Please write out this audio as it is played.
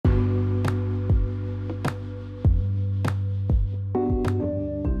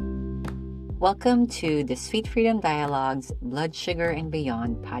Welcome to the Sweet Freedom Dialogues Blood Sugar and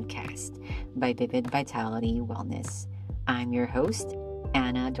Beyond podcast by Vivid Vitality Wellness. I'm your host,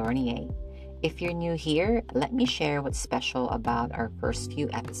 Anna Dornier. If you're new here, let me share what's special about our first few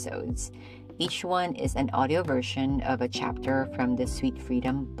episodes. Each one is an audio version of a chapter from the Sweet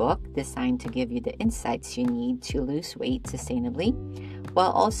Freedom book designed to give you the insights you need to lose weight sustainably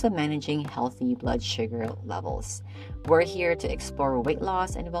while also managing healthy blood sugar levels. We're here to explore weight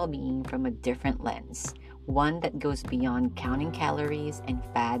loss and well-being from a different lens, one that goes beyond counting calories and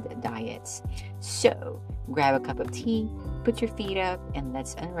fad diets. So, grab a cup of tea, put your feet up, and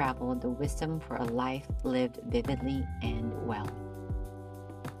let's unravel the wisdom for a life lived vividly and well.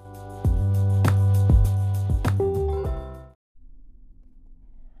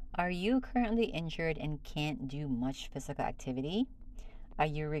 Are you currently injured and can't do much physical activity? Are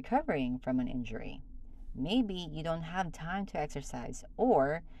you recovering from an injury? Maybe you don't have time to exercise,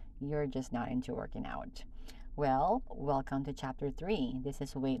 or you're just not into working out. Well, welcome to Chapter 3. This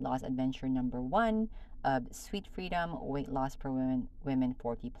is weight loss adventure number 1 of Sweet Freedom Weight Loss for Women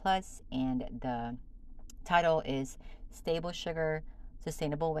 40 Plus, and the title is Stable Sugar,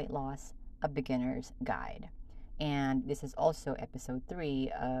 Sustainable Weight Loss, A Beginner's Guide. And this is also episode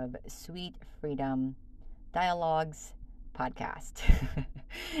 3 of Sweet Freedom Dialogues podcast.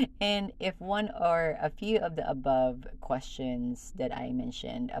 And if one or a few of the above questions that I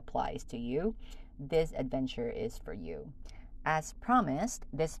mentioned applies to you, this adventure is for you. As promised,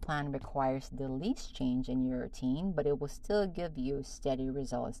 this plan requires the least change in your routine, but it will still give you steady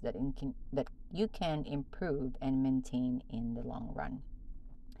results that you can improve and maintain in the long run.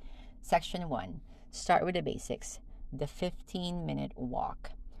 Section 1. Start with the basics. The 15-minute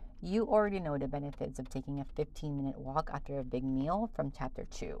walk. You already know the benefits of taking a 15-minute walk after a big meal from Chapter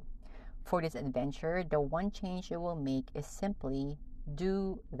 2. For this adventure, the one change you will make is simply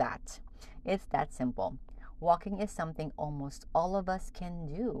do that. It's that simple. Walking is something almost all of us can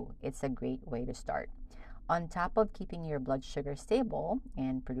do. It's a great way to start. On top of keeping your blood sugar stable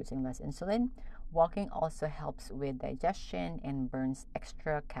and producing less insulin, walking also helps with digestion and burns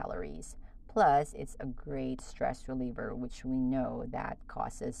extra calories. Plus, it's a great stress reliever, which we know that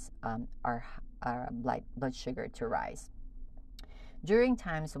causes our blood sugar to rise. During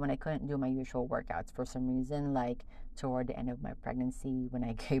times when I couldn't do my usual workouts for some reason, like toward the end of my pregnancy when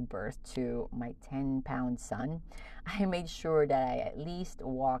I gave birth to my 10-pound son, I made sure that I at least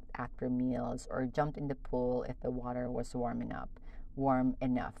walked after meals or jumped in the pool if the water was warm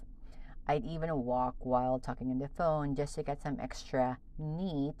enough. I'd even walk while talking on the phone just to get some extra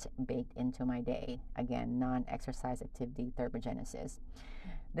NEAT baked into my day. Again, non-exercise activity thermogenesis.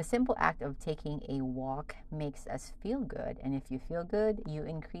 The simple act of taking a walk makes us feel good, and if you feel good, you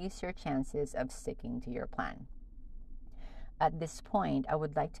increase your chances of sticking to your plan. At this point, I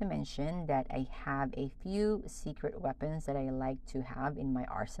would like to mention that I have a few secret weapons that I like to have in my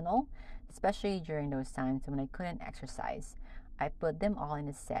arsenal, especially during those times when I couldn't exercise. I put them all in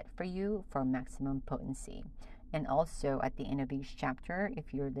a set for you for maximum potency. And also at the end of each chapter,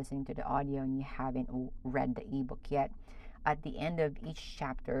 if you're listening to the audio and you haven't read the ebook yet, at the end of each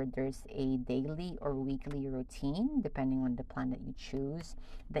chapter, there's a daily or weekly routine, depending on the plan that you choose,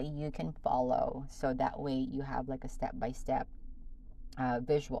 that you can follow. So that way you have like a step-by-step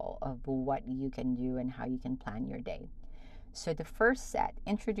visual of what you can do and how you can plan your day. So the first set,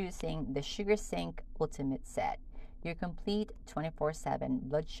 introducing the Sugar Sync Ultimate Set, your complete 24/7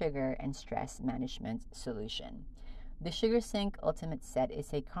 blood sugar and stress management solution. The Sugar Sync Ultimate Set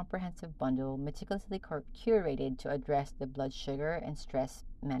is a comprehensive bundle meticulously curated to address the blood sugar and stress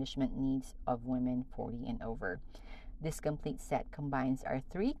management needs of women 40 and over. This complete set combines our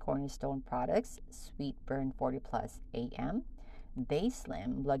 3 cornerstone products, Sweet Burn 40 Plus AM, Day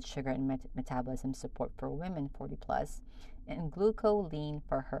Slim Blood Sugar and Metabolism Support for Women 40 Plus, and Gluco Lean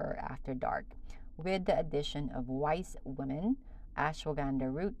for Her After Dark, with the addition of Wise Women,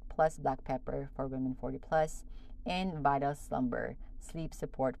 Ashwagandha Root plus Black Pepper for Women 40 Plus, and Vital Slumber, Sleep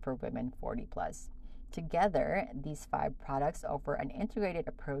Support for Women 40 Plus. Together, these 5 products offer an integrated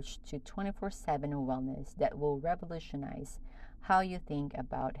approach to 24/7 wellness that will revolutionize how you think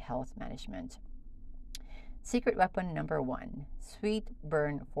about health management. Secret weapon number 1, Sweet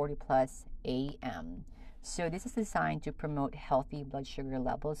Burn 40 Plus AM. So this is designed to promote healthy blood sugar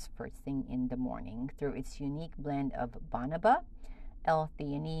levels first thing in the morning through its unique blend of Banaba,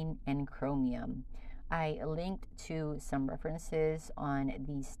 L-theanine, and chromium. I linked to some references on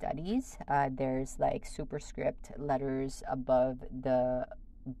these studies. There's like superscript letters above the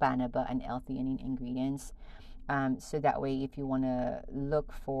Banaba and L-theanine ingredients. So that way, if you want to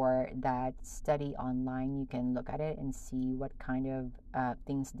look for that study online, you can look at it and see what kind of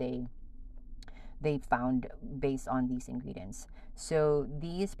things they they found based on these ingredients. So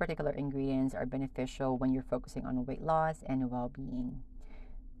these particular ingredients are beneficial when you're focusing on weight loss and well-being.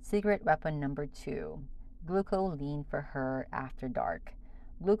 Secret weapon number 2, glucoline for her after dark.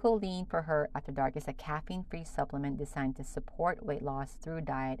 Glucoline for her after dark is a caffeine-free supplement designed to support weight loss through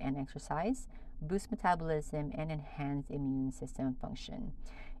diet and exercise, boost metabolism, and enhance immune system function.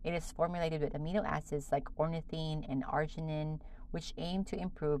 It is formulated with amino acids like ornithine and arginine, which aim to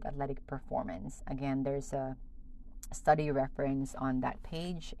improve athletic performance. Again, there's a study reference on that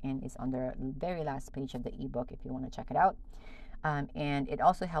page, and it's on the very last page of the ebook if you want to check it out. And it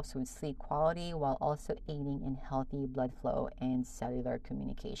also helps with sleep quality while also aiding in healthy blood flow and cellular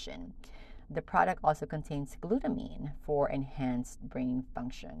communication. The product also contains glutamine for enhanced brain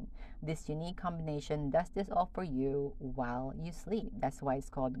function. This unique combination does this all for you while you sleep. That's why it's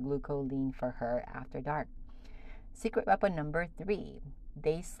called glucoline for her after dark. Secret weapon number 3,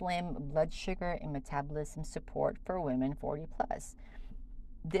 Day Slim blood sugar and metabolism support for women 40 plus.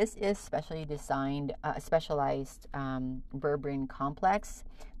 This is specially designed, specialized berberine complex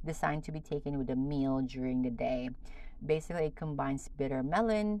designed to be taken with a meal during the day. Basically, it combines bitter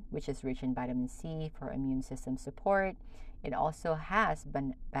melon, which is rich in vitamin C for immune system support. It also has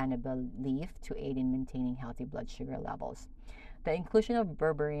banana leaf to aid in maintaining healthy blood sugar levels. The inclusion of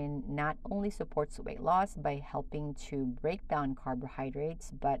berberine not only supports weight loss by helping to break down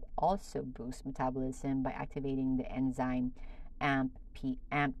carbohydrates, but also boosts metabolism by activating the enzyme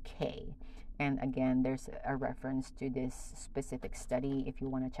AMP-K. And again, there's a reference to this specific study if you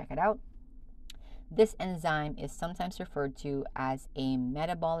want to check it out. This enzyme is sometimes referred to as a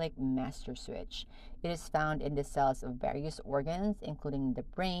metabolic master switch. It is found in the cells of various organs, including the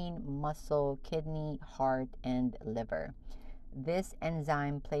brain, muscle, kidney, heart, and liver. This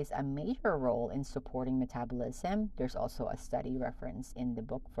enzyme plays a major role in supporting metabolism. There's also a study reference in the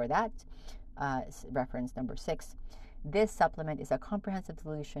book for that, reference number 6. This supplement is a comprehensive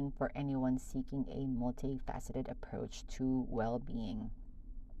solution for anyone seeking a multifaceted approach to well-being.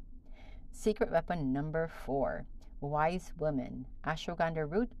 Secret weapon number 4, Wise Woman, ashwagandha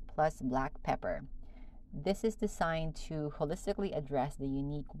root plus black pepper. This is designed to holistically address the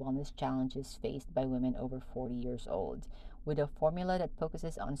unique wellness challenges faced by women over 40 years old. With a formula that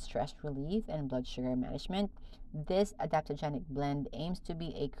focuses on stress relief and blood sugar management, this adaptogenic blend aims to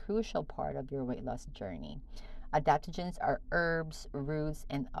be a crucial part of your weight loss journey. Adaptogens are herbs, roots,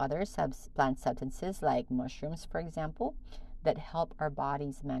 and other plant substances like mushrooms, for example, that help our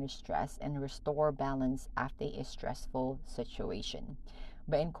bodies manage stress and restore balance after a stressful situation.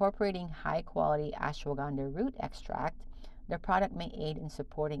 By incorporating high-quality ashwagandha root extract, the product may aid in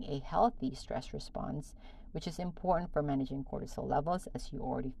supporting a healthy stress response, which is important for managing cortisol levels, as you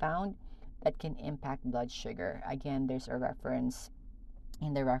already found, that can impact blood sugar. Again, there's a reference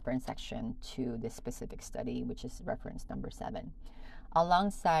in the reference section to this specific study, which is reference number 7.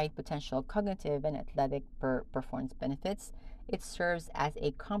 Alongside potential cognitive and athletic performance benefits, it serves as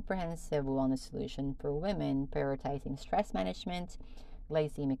a comprehensive wellness solution for women, prioritizing stress management,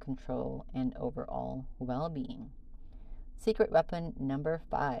 glycemic control, and overall well-being. Secret weapon number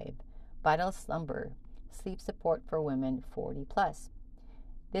 5, Vital Slumber, sleep support for women 40 plus.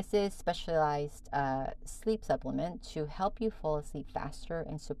 This is specialized sleep supplement to help you fall asleep faster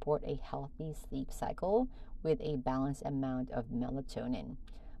and support a healthy sleep cycle with a balanced amount of melatonin.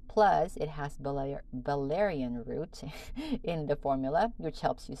 Plus, it has valerian root in the formula, which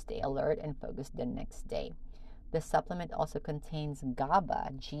helps you stay alert and focused the next day. The supplement also contains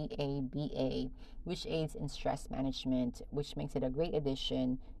GABA, G-A-B-A, which aids in stress management, which makes it a great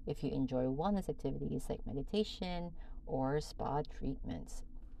addition if you enjoy wellness activities like meditation or spa treatments.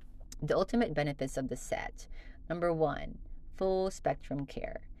 The ultimate benefits of the set. Number 1, full spectrum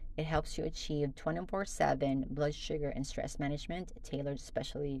care. It helps you achieve 24/7 blood sugar and stress management tailored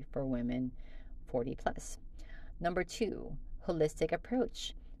especially for women 40 plus. Number 2, holistic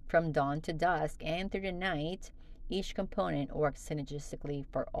approach. From dawn to dusk and through the night, each component works synergistically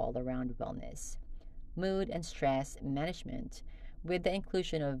for all-around wellness. Mood and stress management. With the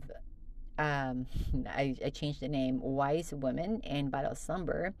inclusion of I changed the name, Wise Women and Vital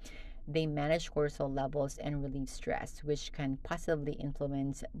Slumber, they manage cortisol levels and relieve stress, which can positively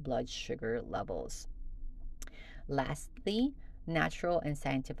influence blood sugar levels. Lastly, natural and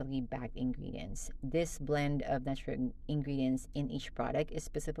scientifically backed ingredients. This blend of natural ingredients in each product is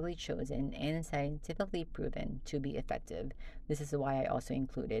specifically chosen and scientifically proven to be effective. This is why I also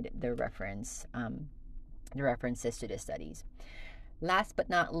included the references to the studies. Last but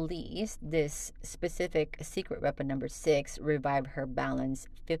not least, this specific secret weapon number 6, Revive Her Balance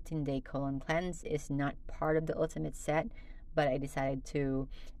 15-Day Colon Cleanse, is not part of the ultimate set, but I decided to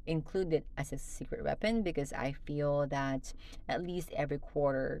include it as a secret weapon because I feel that at least every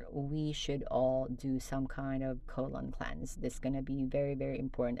quarter we should all do some kind of colon cleanse. This is going to be very, very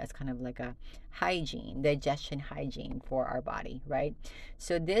important as kind of like a hygiene, digestion hygiene for our body, right?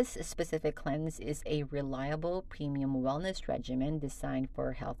 So this specific cleanse is a reliable premium wellness regimen designed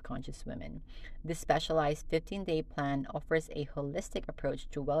for health conscious women. This specialized 15-day plan offers a holistic approach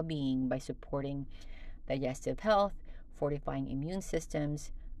to well-being by supporting digestive health, fortifying immune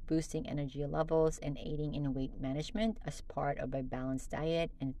systems, boosting energy levels, and aiding in weight management as part of a balanced diet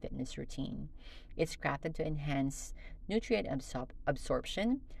and fitness routine. It's crafted to enhance nutrient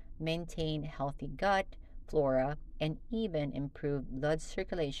absorption, maintain healthy gut, flora, and even improve blood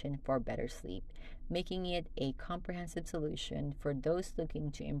circulation for better sleep, making it a comprehensive solution for those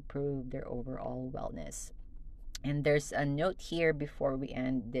looking to improve their overall wellness. And there's a note here before we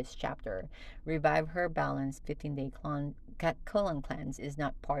end this chapter. Revive Her Balance 15-day colon cleanse is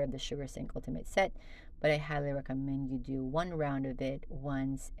not part of the Sugar Sync Ultimate set, but I highly recommend you do one round of it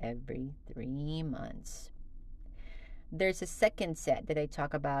once every 3 months. There's a second set that I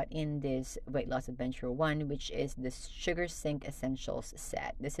talk about in this Weight Loss Adventure 1, which is the Sugar Sync Essentials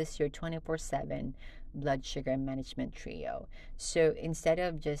set. This is your 24/7 blood sugar management trio. So instead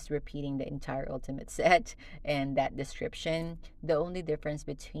of just repeating the entire ultimate set and that description, the only difference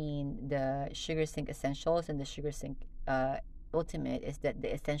between the Sugar Sync Essentials and the Sugar Sync Ultimate is that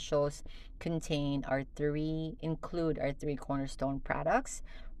the essentials include our three cornerstone products,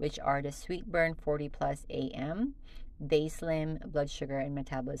 which are the Sweet Burn 40 Plus AM, Day Slim, blood sugar and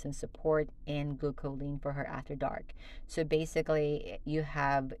metabolism support, and glucoline for her after dark. So basically, you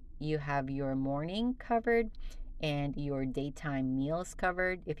have your morning covered and your daytime meals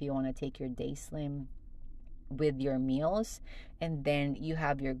covered if you want to take your Day Slim with your meals, and then you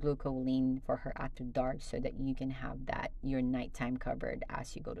have your glucoline for her after dark so that you can have that your nighttime covered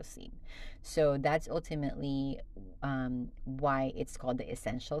as you go to sleep. So that's ultimately why it's called the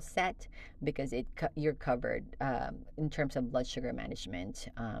essential set, because you're covered in terms of blood sugar management,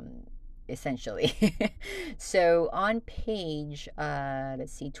 essentially. So on page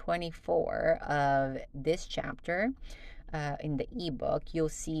let's see, 24 of this chapter, in the ebook, you'll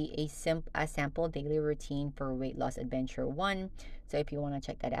see a sample daily routine for Weight Loss Adventure 1. So if you want to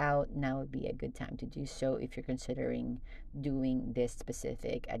check that out, now would be a good time to do so if you're considering doing this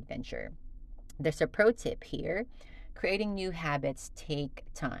specific adventure. There's a pro tip here. Creating new habits take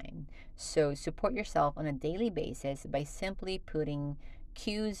time. So support yourself on a daily basis by simply putting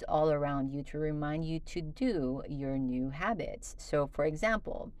cues all around you to remind you to do your new habits. So for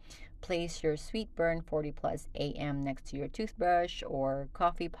example, place your Sweet Burn 40 Plus AM next to your toothbrush or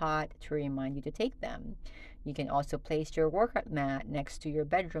coffee pot to remind you to take them. You can also place your workout mat next to your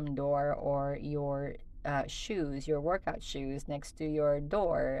bedroom door, or your workout shoes next to your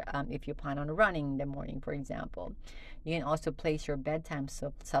door if you plan on running in the morning, for example. You can also place your bedtime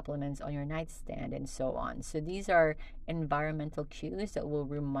supplements on your nightstand and so on. So these are environmental cues that will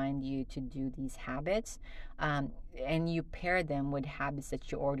remind you to do these habits. And you pair them with habits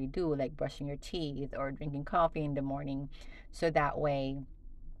that you already do, like brushing your teeth or drinking coffee in the morning. So that way,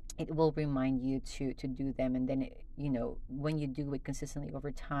 it will remind you to do them, and then when you do it consistently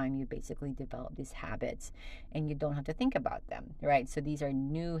over time, you basically develop these habits and you don't have to think about them, right? So these are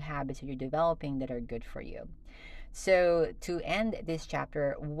new habits that you're developing that are good for you. So to end this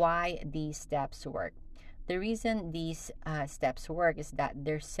chapter, why these steps work. The reason these steps work is that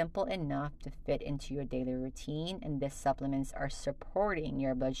they're simple enough to fit into your daily routine, and the supplements are supporting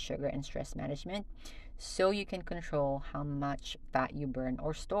your blood sugar and stress management so you can control how much fat you burn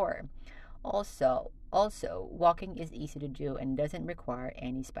or store. Also, walking is easy to do and doesn't require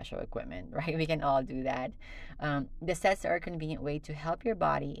any special equipment, right? We can all do that. The sets are a convenient way to help your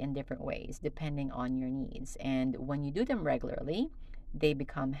body in different ways depending on your needs. And when you do them regularly, they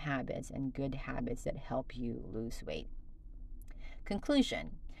become habits, and good habits that help you lose weight.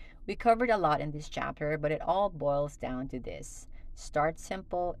 Conclusion. We covered a lot in this chapter, but it all boils down to this. Start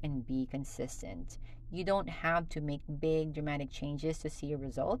simple and be consistent. You don't have to make big dramatic changes to see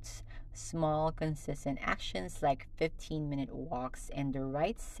results. Small, consistent actions like 15-minute walks and the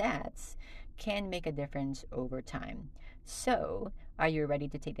right sets can make a difference over time. So, are you ready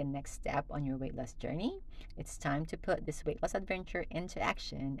to take the next step on your weight loss journey? It's time to put this weight loss adventure into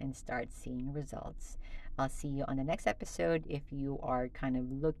action and start seeing results. I'll see you on the next episode. If you are kind of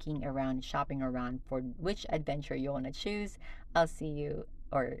looking around, shopping around for which adventure you want to choose, I'll see you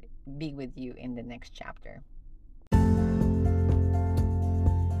or be with you in the next chapter.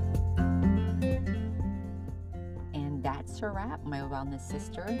 And that that's a wrap, my wellness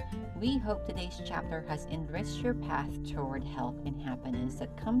sister. We hope today's chapter has enriched your path toward health and happiness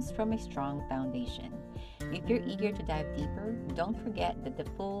that comes from a strong foundation. If you're eager to dive deeper, don't forget that the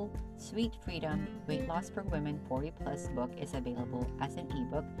full Sweet Freedom Weight Loss for Women 40 Plus book is available as an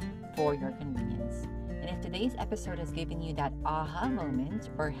ebook for your convenience. And if today's episode has given you that aha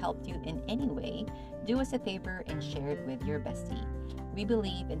moment or helped you in any way, do us a favor and share it with your bestie. We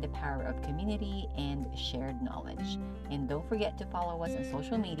believe in the power of community and shared knowledge. And don't forget to follow us on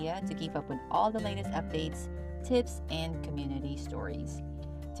social media to keep up with all the latest updates, tips, and community stories.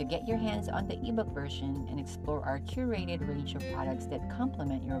 To get your hands on the ebook version and explore our curated range of products that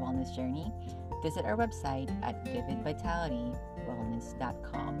complement your wellness journey, visit our website at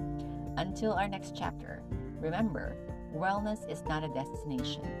vividvitalitywellness.com. Until our next chapter, remember, wellness is not a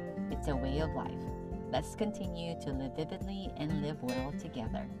destination, it's a way of life. Let's continue to live vividly and live well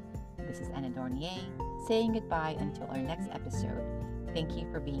together. This is Anna Dornier saying goodbye until our next episode. Thank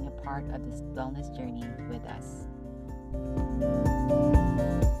you for being a part of this wellness journey with us.